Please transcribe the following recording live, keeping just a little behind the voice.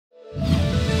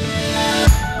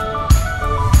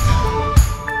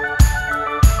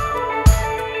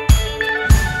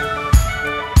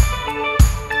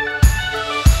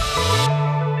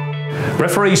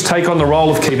Referees take on the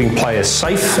role of keeping players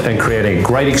safe and creating a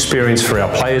great experience for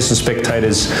our players and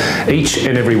spectators each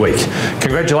and every week.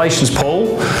 Congratulations,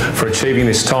 Paul, for achieving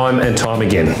this time and time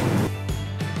again.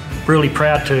 Really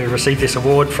proud to receive this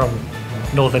award from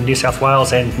Northern New South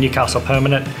Wales and Newcastle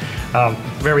Permanent.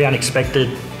 Very unexpected.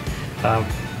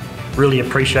 Really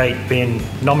appreciate being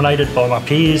nominated by my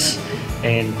peers,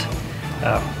 and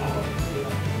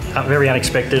very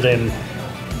unexpected, and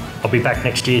I'll be back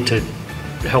next year to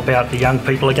help out the young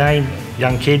people again,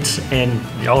 young kids and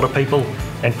the older people,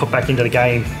 and put back into the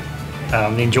game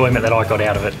the enjoyment that I got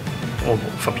out of it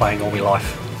for playing all my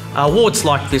life. Awards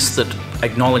like this that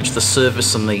acknowledge the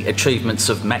service and the achievements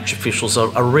of match officials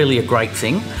are really a great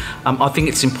thing. I think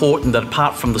it's important that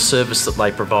apart from the service that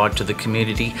they provide to the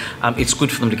community, it's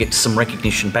good for them to get some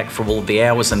recognition back for all of the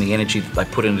hours and the energy that they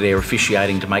put into their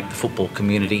officiating to make the football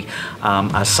community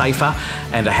a safer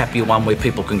and a happier one, where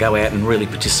people can go out and really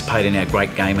participate in our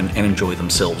great game and enjoy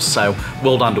themselves. So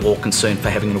well done to all concerned for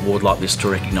having an award like this to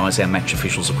recognise our match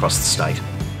officials across the state.